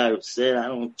said what I said, I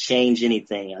don't change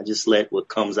anything. I just let what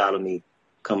comes out of me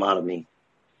come out of me.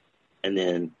 And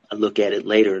then I look at it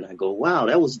later and I go, wow,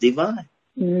 that was divine.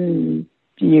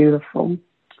 Beautiful.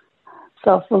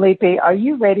 So, Phillipe, are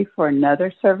you ready for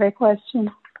another survey question?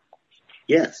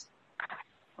 Yes.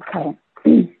 Okay.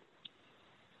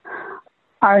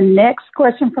 Our next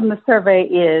question from the survey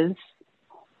is,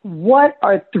 what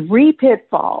are 3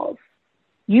 pitfalls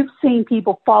you've seen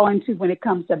people fall into when it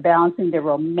comes to balancing their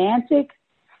romantic,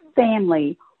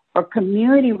 family, or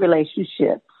community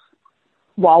relationships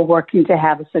while working to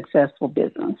have a successful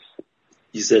business?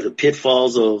 You said the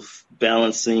pitfalls of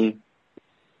balancing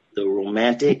the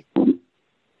romantic,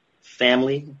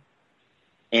 family,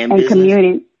 and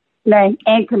business?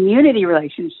 Community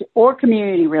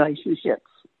relationships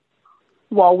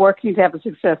while working to have a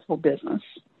successful business.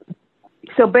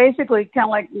 So basically, kind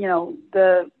of like, your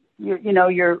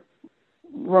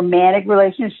romantic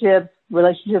relationships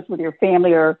with your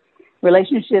family, or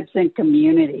relationships in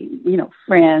community,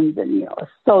 friends and,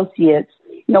 associates,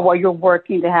 while you're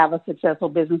working to have a successful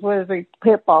business. What are the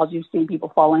pitfalls you've seen people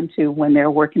fall into when they're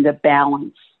working to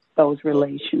balance those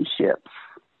relationships?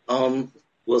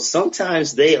 Well,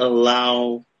 sometimes they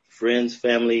allow friends,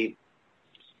 family,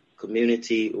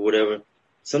 community, or whatever.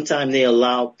 Sometimes they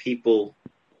allow people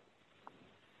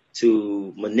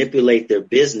to manipulate their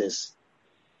business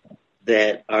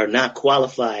that are not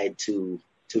qualified to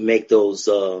make those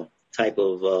type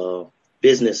of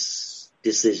business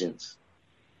decisions.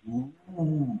 Allow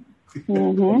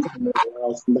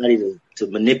somebody to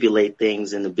manipulate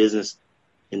things in their business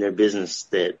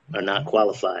that are not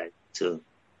qualified to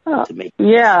make.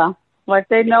 Yeah, like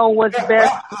they know what's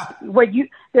best.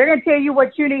 They're going to tell you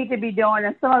what you need to be doing,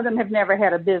 and some of them have never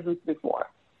had a business before.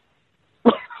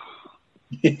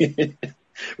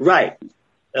 Right.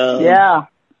 Yeah.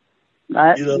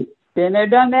 Been there,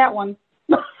 done that one.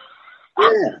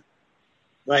 Yeah.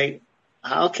 Like,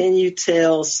 how can you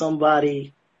tell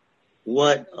somebody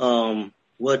what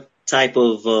type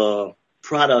of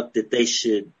product that they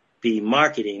should be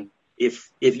marketing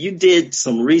if you did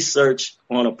some research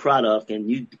on a product and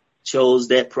you chose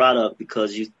that product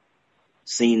because you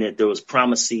seen that there was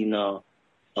promising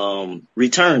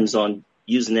returns on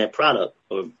using that product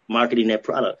or marketing that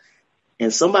product,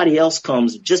 and somebody else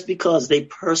comes just because they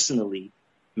personally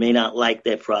may not like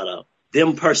that product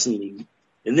them personally,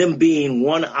 and them being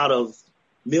one out of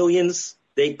millions,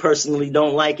 they personally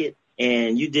don't like it.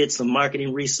 And you did some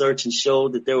marketing research and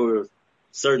showed that there were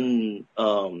certain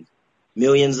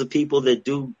millions of people that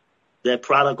do that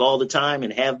product all the time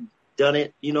and have done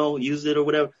it, used it or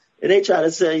whatever. And they try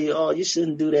to say, oh, you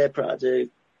shouldn't do that product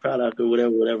or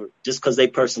whatever, just because they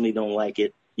personally don't like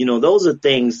it. Those are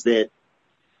things that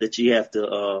you have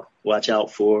to watch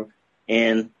out for.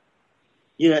 And,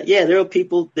 there are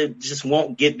people that just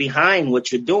won't get behind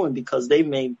what you're doing because they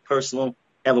may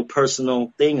have a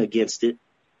personal thing against it.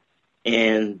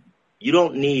 And you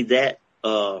don't need that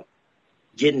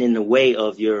getting in the way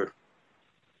of your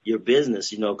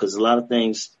business, because a lot of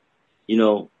things,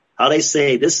 how they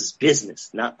say this is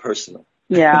business, not personal.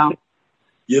 Yeah.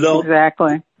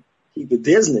 Exactly. Keep it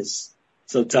business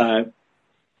sometime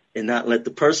and not let the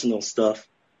personal stuff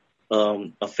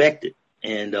affect it.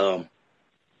 And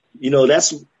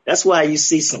that's why you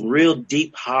see some real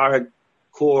deep,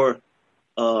 hardcore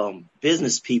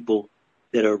business people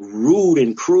that are rude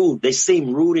and crude. They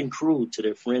seem rude and crude to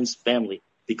their friends, family,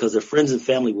 because their friends and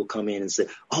family will come in and say,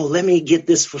 oh, let me get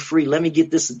this for free. Let me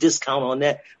get this a discount on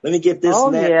that. Let me get this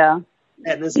and that. Yeah.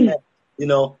 That and this and that,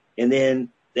 and then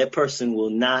that person will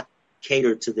not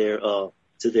cater to their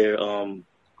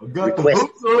request.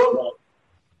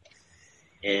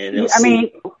 And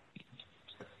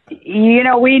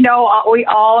we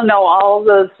all know all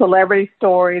the celebrity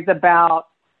stories about,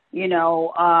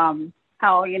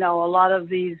 how, a lot of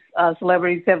these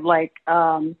celebrities have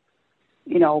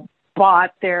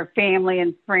bought their family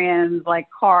and friends like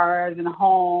cars and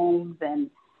homes and,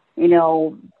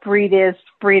 free this,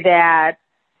 free that.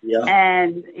 Yeah.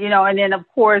 And, and then of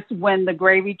course, when the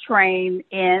gravy train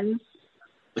ends,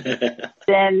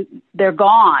 then they're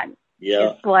gone.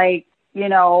 Yeah. It's like,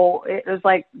 it was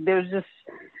like, there's just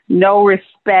no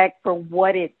respect for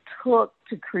what it took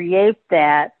to create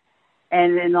that.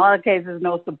 And in a lot of cases,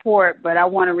 no support, but I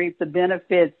want to reap the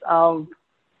benefits of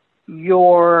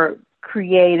your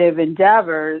creative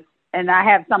endeavors. And I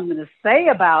have something to say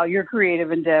about your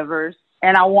creative endeavors.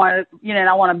 And I want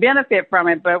to, benefit from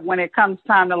it. But when it comes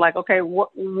time to okay,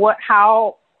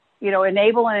 how,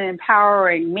 enabling and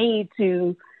empowering me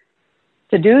to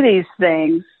do these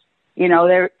things,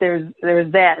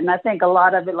 there's that. And I think a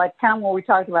lot of it, kind of what we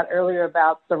talked about earlier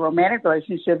about the romantic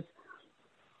relationships,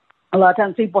 a lot of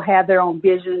times people have their own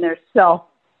vision, their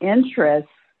self-interest,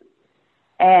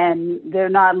 and they're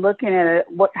not looking at it.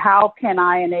 How can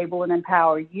I enable and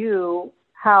empower you?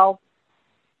 How,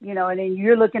 and then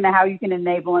you're looking at how you can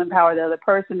enable and empower the other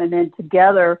person. And then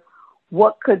together,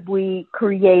 what could we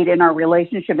create in our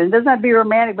relationship? And it doesn't have to be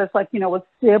romantic, but it's with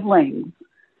siblings,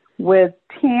 with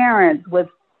parents, with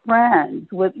friends,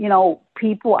 with,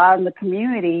 people out in the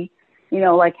community,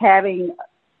 having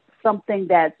something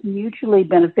that's mutually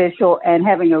beneficial and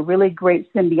having a really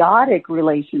great symbiotic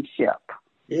relationship.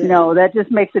 Yeah. That just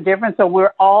makes a difference.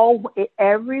 So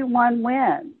everyone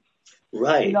wins.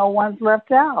 Right. No one's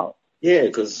left out. Yeah,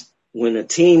 because when a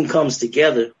team comes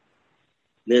together,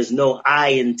 there's no I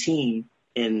in team,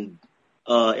 and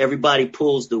everybody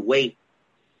pulls the weight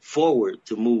forward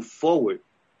to move forward.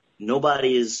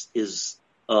 Nobody is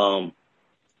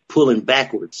pulling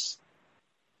backwards.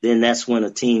 Then that's when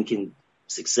a team can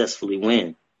successfully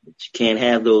win. But you can't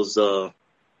have those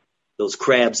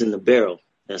crabs in the barrel.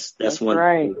 That's when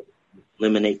right.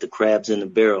 Eliminate the crabs in the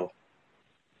barrel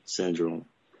syndrome.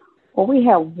 Well, we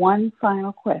have one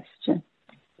final question.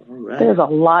 All right. There's a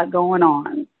lot going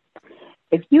on.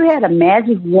 If you had a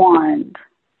magic wand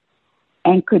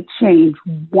and could change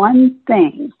one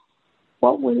thing,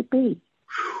 what would it be?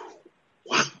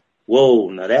 Whoa,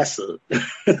 now that's a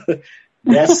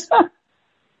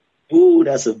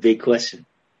big question.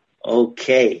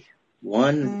 Okay,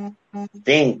 one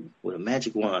thing with a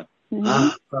magic wand. Mm-hmm.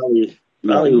 Probably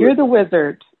you're the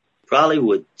wizard. Probably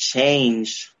would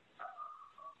change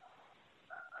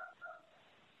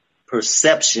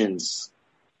perceptions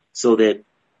so that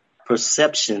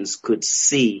perceptions could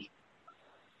see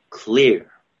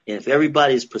clear. And if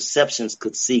everybody's perceptions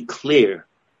could see clear,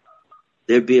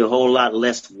 there'd be a whole lot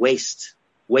less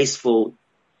wasteful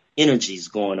energies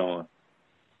going on.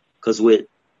 Because with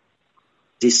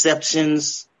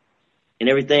deceptions and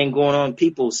everything going on,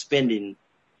 people spending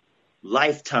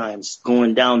lifetimes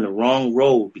going down the wrong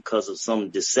road because of some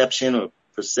deception or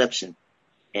perception.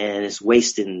 And it's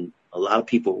wasting, a lot of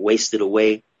people wasted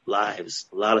away lives.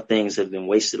 A lot of things have been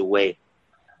wasted away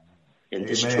and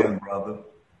destroyed. Brother.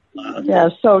 Yeah,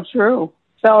 so true.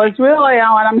 So it's really,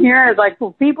 what I'm hearing is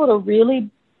for people to really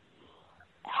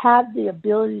have the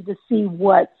ability to see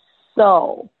what's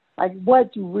so,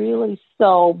 what's really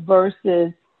so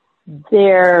versus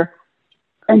their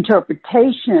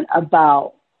interpretation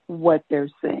about what they're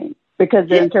seeing, because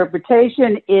the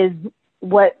interpretation is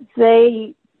what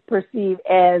they perceive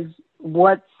as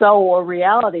what's so or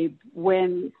reality,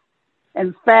 when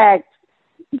in fact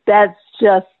that's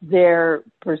just their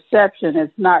perception.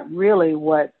 It's not really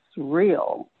what's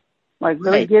real. Like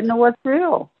really getting to what's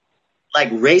real.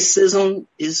 Like racism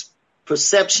is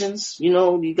perceptions. You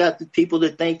know, you got the people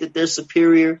that think that they're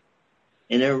superior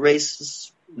in their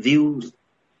racist views,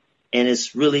 and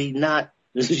it's really not.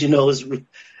 You know, it's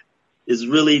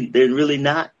really, they're really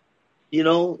not. You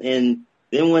know, and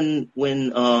then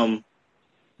when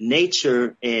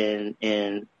nature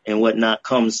and whatnot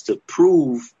comes to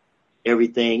prove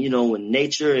everything, you know, when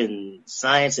nature and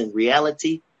science and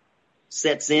reality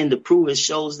sets in to prove, it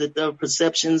shows that their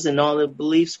perceptions and all their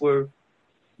beliefs were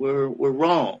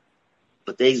wrong.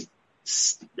 But they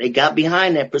got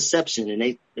behind that perception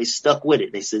and they stuck with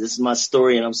it. They said, this is my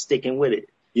story and I'm sticking with it,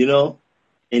 you know?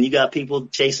 And you got people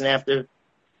chasing after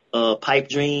pipe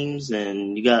dreams,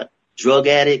 and you got drug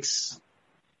addicts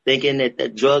thinking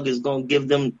that drug is going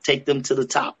to take them to the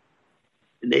top.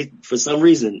 And they, for some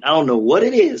reason, I don't know what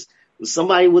it is, but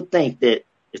somebody would think that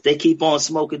if they keep on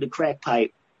smoking the crack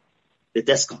pipe,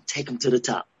 that's going to take them to the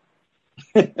top.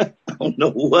 I don't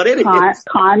know what it is.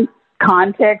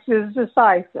 Context is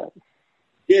decisive.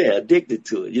 Yeah, addicted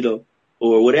to it, you know,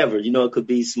 or whatever. You know, it could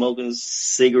be smoking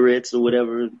cigarettes or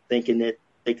whatever, thinking that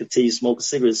they continue smoking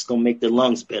cigarettes, it's going to make their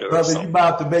lungs better. Brother, you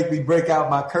about to make me break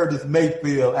out my Curtis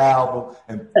Mayfield album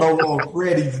and throw on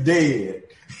Freddie's Dead.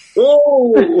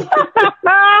 Oh!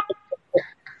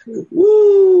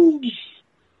 Woo!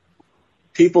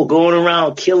 People going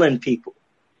around killing people,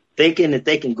 thinking that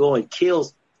they can go and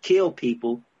kill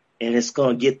people, and it's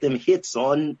going to get them hits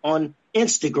on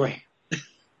Instagram.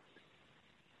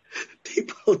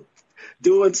 People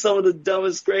doing some of the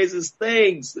dumbest, craziest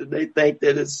things, and they think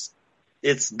that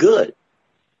it's good,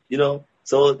 you know.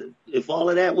 So if all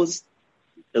of that was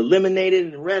eliminated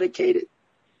and eradicated,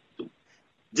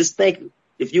 just think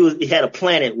if you had a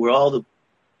planet where all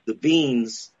the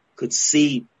beings could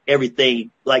see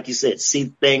everything, like you said,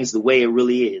 see things the way it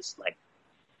really is, like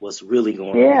what's really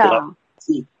going on.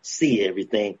 See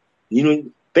everything. You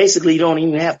know, basically you don't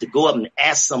even have to go up and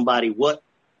ask somebody what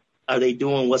are they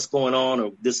doing, what's going on,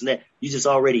 or this and that. You just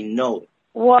already know it.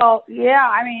 Well, yeah,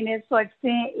 I mean, it's like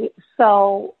seeing,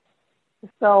 so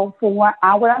for what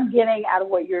I'm getting out of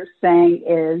what you're saying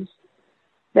is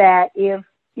that if,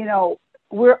 you know,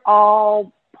 we're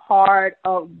all part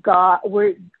of God,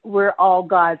 we're all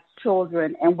God's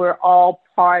children, and we're all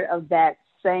part of that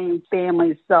same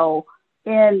family. So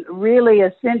really,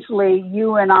 essentially,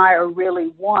 you and I are really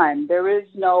one. There is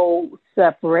no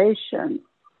separation.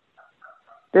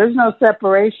 There's no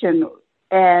separation,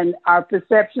 and our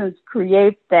perceptions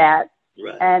create that.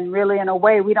 Right. And really, in a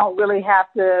way, we don't really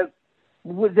have to.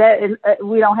 We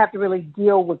don't have to really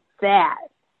deal with that,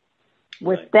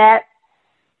 that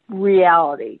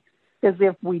reality. Because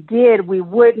if we did,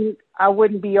 I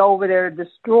wouldn't be over there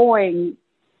destroying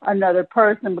another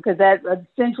person, because that's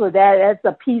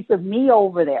a piece of me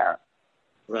over there.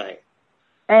 Right.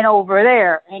 And over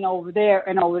there, and over there,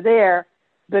 and over there,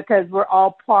 because we're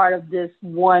all part of this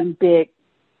one big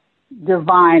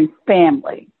divine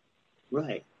family.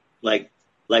 Right. Like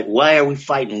why are we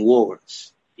fighting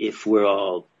wars if we're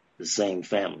all the same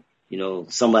family? You know,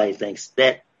 somebody thinks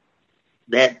that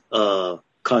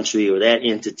country or that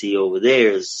entity over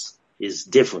there is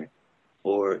different,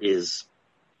 or is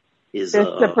it's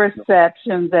the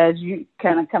perceptions, as you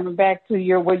kind of coming back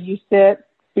to what you said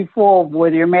before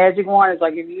with your magic wand. It's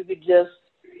like if you could just,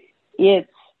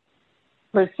 it's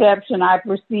perception. I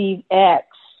perceive X,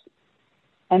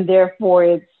 and therefore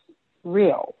it's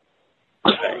real.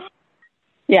 Right.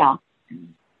 Yeah.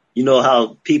 You know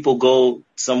how people go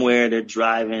somewhere, they're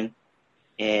driving,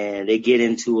 and they get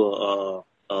into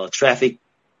a traffic,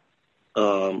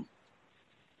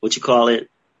 what you call it,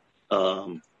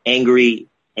 angry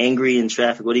in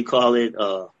traffic. What do you call it?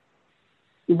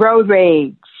 Road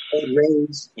rage. Road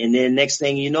rage. And then next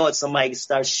thing you know, somebody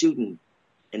starts shooting,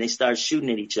 and they start shooting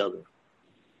at each other.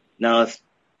 Now,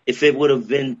 if it would have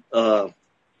been,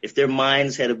 if their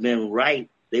minds had have been right,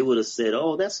 they would have said,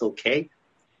 "Oh, that's okay,"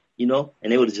 you know,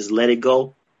 and they would have just let it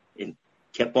go and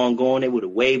kept on going. They would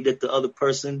have waved at the other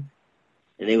person,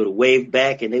 and they would have waved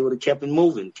back, and they would have kept it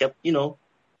moving, you know.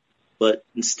 But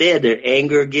instead, their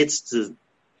anger gets to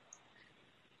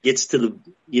the,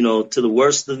 you know, to the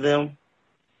worst of them,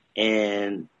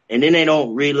 and then they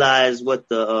don't realize what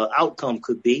the outcome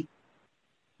could be.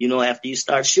 You know, after you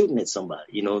start shooting at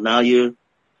somebody, you know, now you're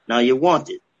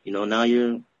wanted. You know, now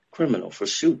you're a criminal for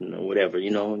shooting or whatever.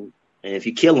 You know, and if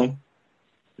you kill them,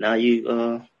 now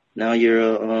you now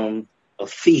you're a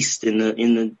feast in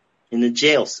the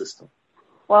jail system.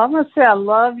 Well, I'm gonna say I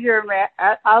love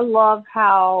I love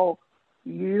how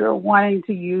you're wanting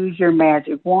to use your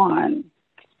magic wand,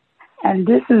 and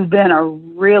this has been a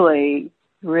really,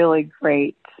 really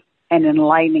great and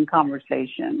enlightening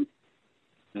conversation.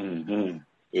 Mm-hmm.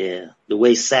 Yeah, the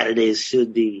way Saturdays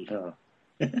should be, huh?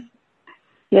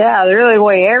 Yeah, really the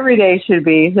way every day should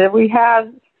be, that we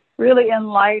have really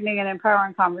enlightening and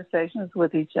empowering conversations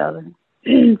with each other.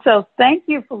 So thank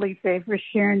you, Phillipe, for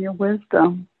sharing your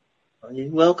wisdom. You're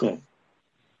welcome.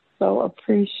 So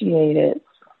appreciate it.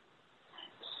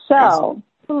 So,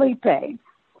 Phillipe,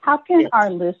 how can our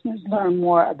listeners learn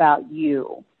more about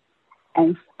you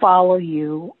and follow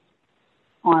you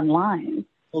online?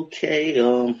 Okay.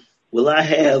 Well, I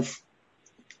have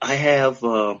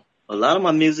a lot of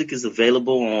my music is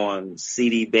available on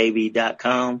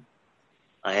cdbaby.com.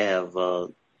 I have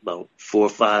about 4 or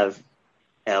 5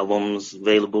 albums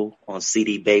available on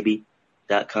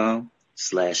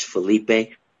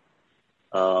cdbaby.com/Phillipe.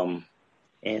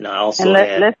 And I also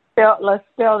let's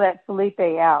spell that Phillipe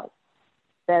out.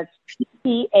 That's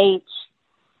PHILLIPE.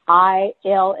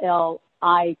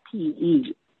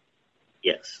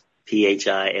 Yes,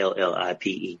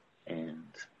 PHILLIPE.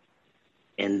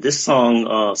 And this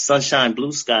song, Sunshine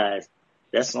Blue Skies,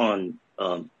 that's on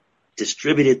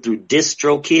distributed through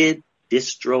DistroKid,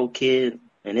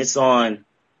 and it's on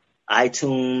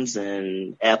iTunes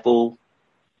and Apple,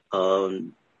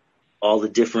 all the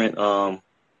different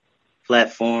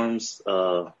platforms.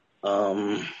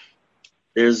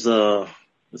 There's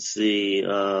let's see,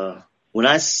 when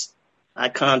I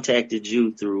contacted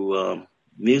you through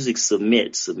Music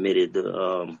submitted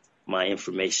my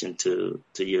information to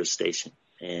your station,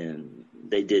 and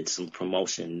they did some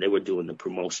promotion. They were doing the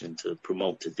promotion to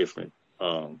promote to different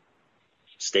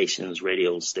stations,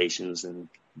 radio stations, and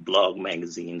blog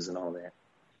magazines and all that.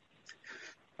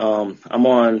 I'm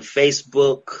on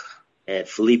Facebook at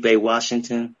Phillipe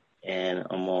Washington, and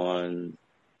I'm on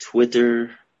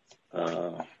Twitter.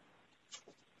 On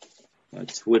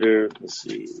Twitter, let's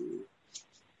see.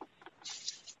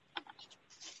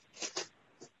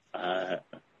 I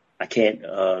can't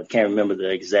remember the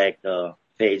exact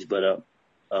page, but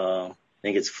I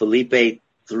think it's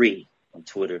Phillipe3 on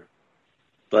Twitter.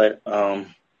 But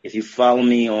if you follow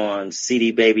me on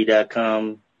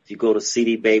cdbaby.com, if you go to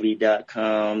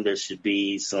cdbaby.com, there should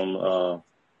be some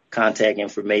contact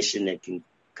information that can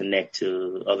connect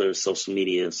to other social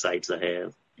media sites I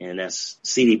have, and that's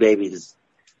CD Baby.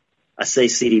 I say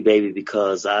CD Baby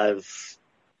because I've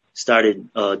started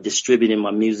distributing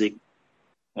my music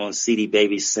on CD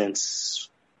Baby since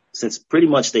pretty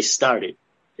much they started.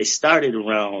 They started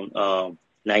around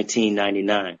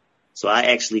 1999. So I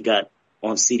actually got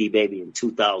on CD Baby in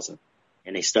 2000,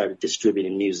 and they started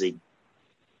distributing music,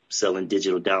 selling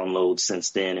digital downloads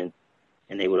since then,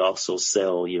 and they would also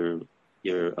sell your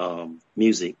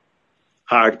music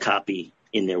hard copy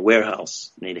in their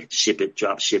warehouse. And they'd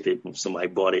drop ship it. When somebody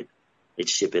bought it, they'd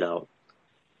ship it out.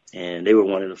 And they were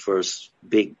one of the first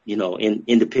big,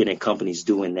 independent companies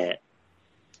doing that.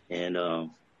 And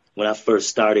when I first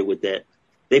started with that,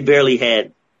 they barely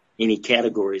had any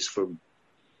categories for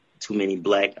too many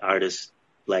black artists,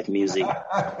 black music.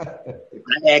 I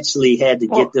actually had to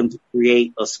get them to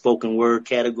create a spoken word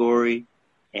category,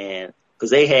 and because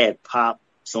they had pop,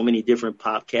 so many different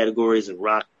pop categories and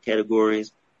rock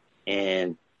categories,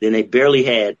 and then they barely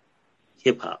had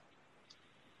hip hop.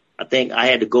 I think I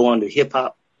had to go under hip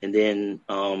hop, and then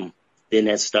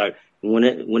that started.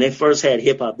 When they first had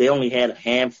hip hop, they only had a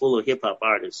handful of hip hop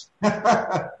artists.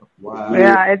 Wow.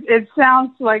 Yeah, it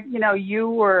sounds like you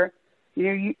were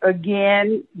you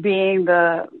again being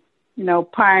the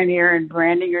pioneer and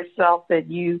branding yourself, that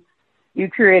you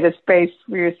create a space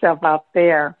for yourself out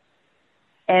there.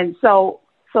 And so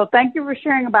thank you for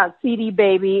sharing about CD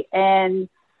Baby, and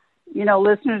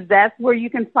listeners, that's where you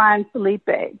can find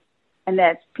Phillipe, and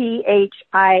that's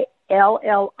PHILLIPE.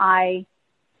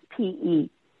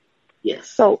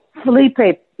 Yes. So,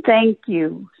 Phillipe, thank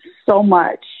you so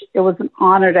much. It was an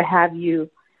honor to have you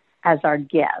as our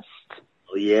guest.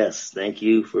 Oh, yes. Thank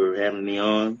you for having me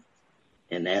on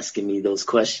and asking me those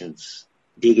questions,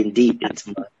 digging deep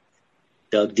into my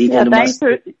thanks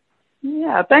for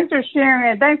sharing,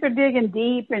 and thanks for digging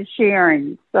deep and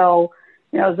sharing. So,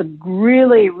 it was a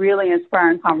really, really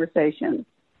inspiring conversation.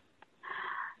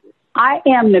 I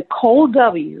am Nicole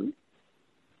W,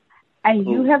 and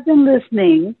you have been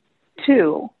listening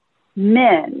to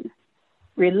Men,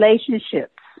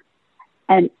 Relationships,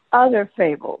 and Other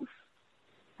Fables.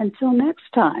 Until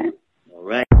next time. All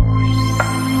right.